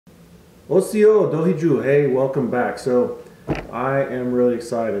Osio Dohiju, hey, welcome back. So, I am really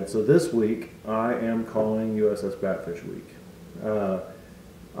excited. So, this week I am calling USS Batfish Week. Uh,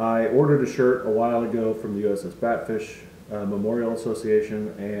 I ordered a shirt a while ago from the USS Batfish Memorial Association,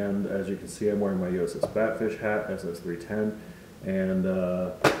 and as you can see, I'm wearing my USS Batfish hat, SS310, and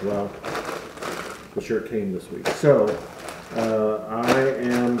well, the shirt came this week. So, I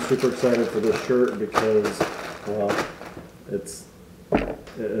am super excited for this shirt because, well, it's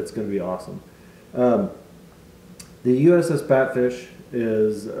going to be awesome. The USS Batfish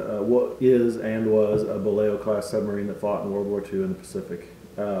is what is and was a Vallejo class submarine that fought in World War II in the Pacific.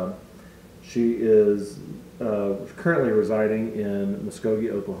 She is currently residing in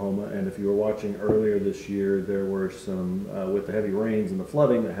Muskogee, Oklahoma, and if you were watching earlier this year, there were some with the heavy rains and the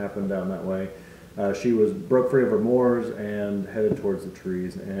flooding that happened down that way. She was broke free of her moors and headed towards the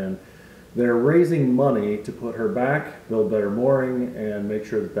trees, and they're raising money to put her back, build better mooring, and make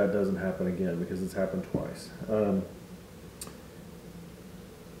sure that that doesn't happen again because it's happened twice.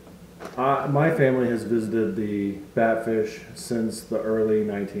 My family has visited the Batfish since the early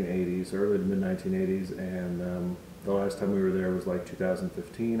 1980s, early to mid 1980s, and the last time we were there was like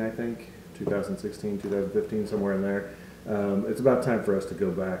 2015, I think, 2016, 2015, somewhere in there. It's about time for us to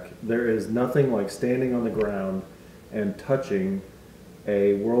go back. There is nothing like standing on the ground and touching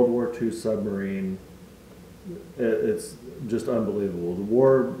a World War II submarine. It's just unbelievable. The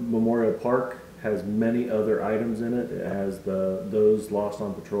War Memorial Park has many other items in it. It has those lost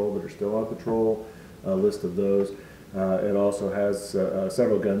on patrol that are still on patrol, a list of those. It also has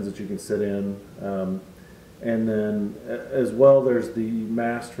several guns that you can sit in. And then as well, there's the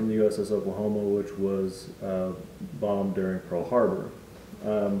mast from the USS Oklahoma, which was bombed during Pearl Harbor.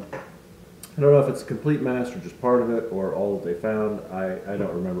 I don't know if it's a complete mast or just part of it or all that they found. I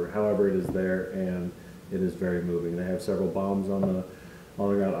don't remember. However, it is there and it is very moving. They have several bombs on the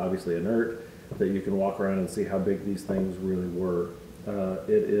ground, obviously inert, that you can walk around and see how big these things really were.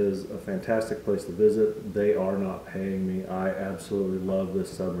 It is a fantastic place to visit. They are not paying me. I absolutely love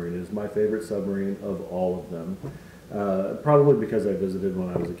this submarine. It is my favorite submarine of all of them. Probably because I visited when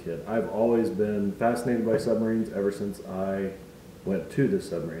I was a kid. I've always been fascinated by submarines ever since I went to this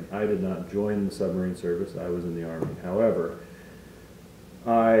submarine. I did not join the submarine service. I was in the Army. However,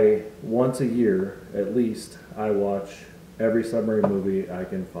 once a year at least, I watch every submarine movie I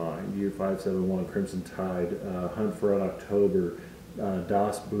can find. U-571, Crimson Tide, Hunt for Red October,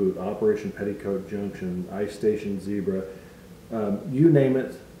 Das Boot, Operation Petticoat Junction, Ice Station Zebra. You name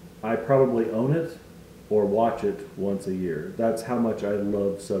it, I probably own it or watch it once a year. That's how much I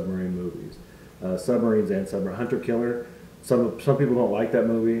love submarine movies. Submarines and submarine. Hunter Killer. Some people don't like that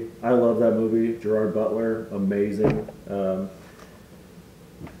movie. I love that movie. Gerard Butler, amazing.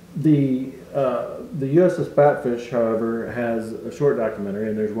 The USS Batfish, however, has a short documentary,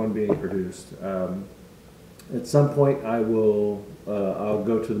 and there's one being produced. At some point, I'll go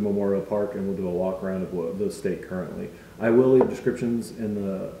to the Memorial Park and we'll do a walk around of the state currently. I will leave descriptions in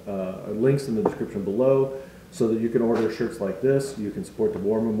the links in the description below, so that you can order shirts like this. You can support the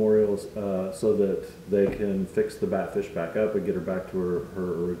war memorials so that they can fix the Batfish back up and get her back to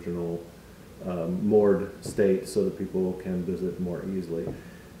her original moored state so that people can visit more easily.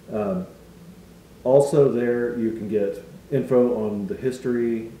 Also there you can get info on the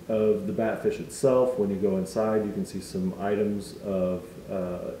history of the Batfish itself. When you go inside, you can see some items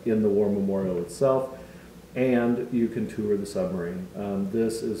in the war memorial itself, and you can tour the submarine.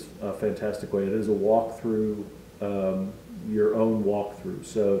 This is a fantastic way. It is a walkthrough, your own walkthrough.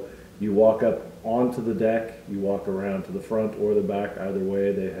 So you walk up onto the deck, you walk around to the front or the back. Either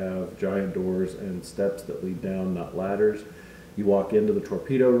way, they have giant doors and steps that lead down, not ladders. You walk into the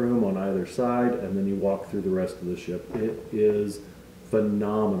torpedo room on either side, and then you walk through the rest of the ship. It is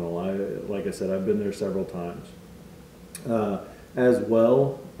phenomenal. Like I said, I've been there several times. As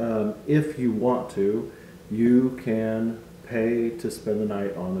well, if you want to, you can pay to spend the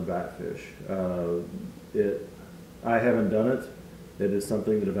night on the Batfish. I haven't done it. It is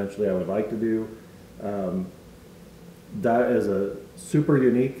something that eventually I would like to do. That is a super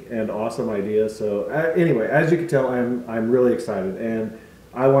unique and awesome idea. So anyway, as you can tell, I'm really excited, and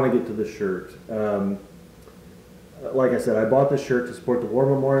I want to get to this shirt. Like I said, I bought this shirt to support the War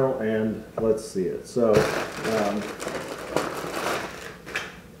Memorial, and let's see it. So,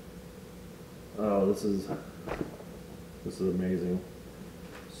 oh, this is amazing.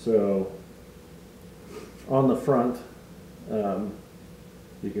 So, on the front,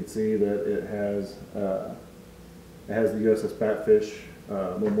 you can see that it has the USS Batfish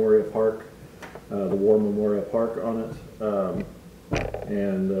Memorial Park, the War Memorial Park on it,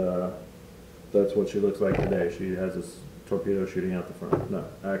 and that's what she looks like today. She has this torpedo shooting out the front. No,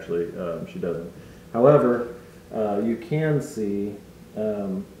 actually, she doesn't. However, you can see,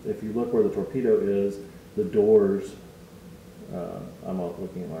 if you look where the torpedo is, the doors, I'm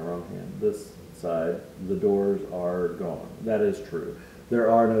looking at my wrong hand, this side, the doors are gone. That is true. There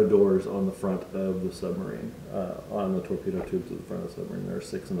are no doors on the front of the submarine, on the torpedo tubes of the front of the submarine. There are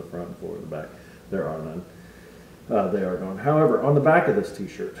 6 in the front and 4 in the back. There are none. They are gone. However, on the back of this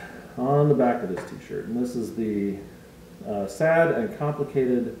t-shirt, and this is the sad and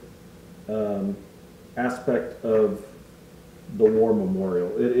complicated aspect of the war memorial.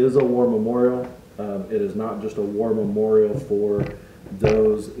 It is a war memorial. It is not just a war memorial for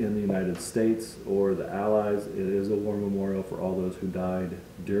those in the United States or the Allies. It is a war memorial for all those who died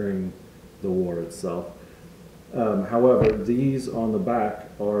during the war itself. However, these on the back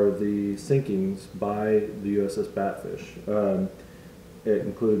are the sinkings by the USS Batfish. It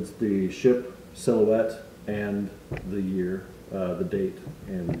includes the ship silhouette and the year, the date,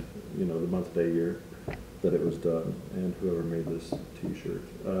 and the month, day, year that it was done, and whoever made this T-shirt.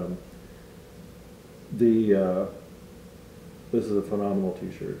 This is a phenomenal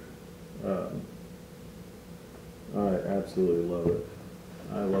T-shirt. I absolutely love it.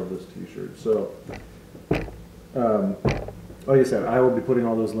 I love this T-shirt. So, like I said, I will be putting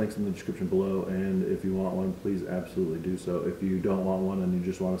all those links in the description below, and if you want one, please absolutely do so. If you don't want one and you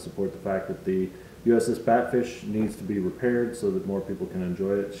just want to support the fact that the USS Batfish needs to be repaired so that more people can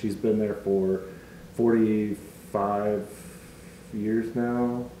enjoy it. She's been there for 45 years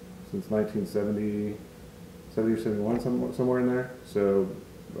now, since 1970, 70 or 71, somewhere in there. So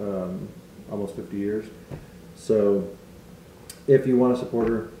almost 50 years. So if you want to support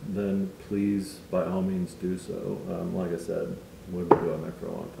her, then please, by all means, do so. Like I said, we've been doing that for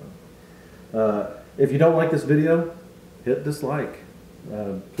a long time. If you don't like this video, hit dislike.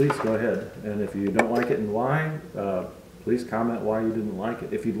 Please go ahead. And if you don't like it and why, please comment why you didn't like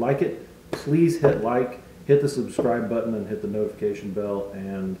it. If you like it, please hit like, hit the subscribe button, and hit the notification bell,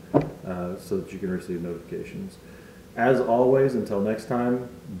 and so that you can receive notifications. As always, until next time,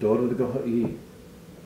 Doubleguns.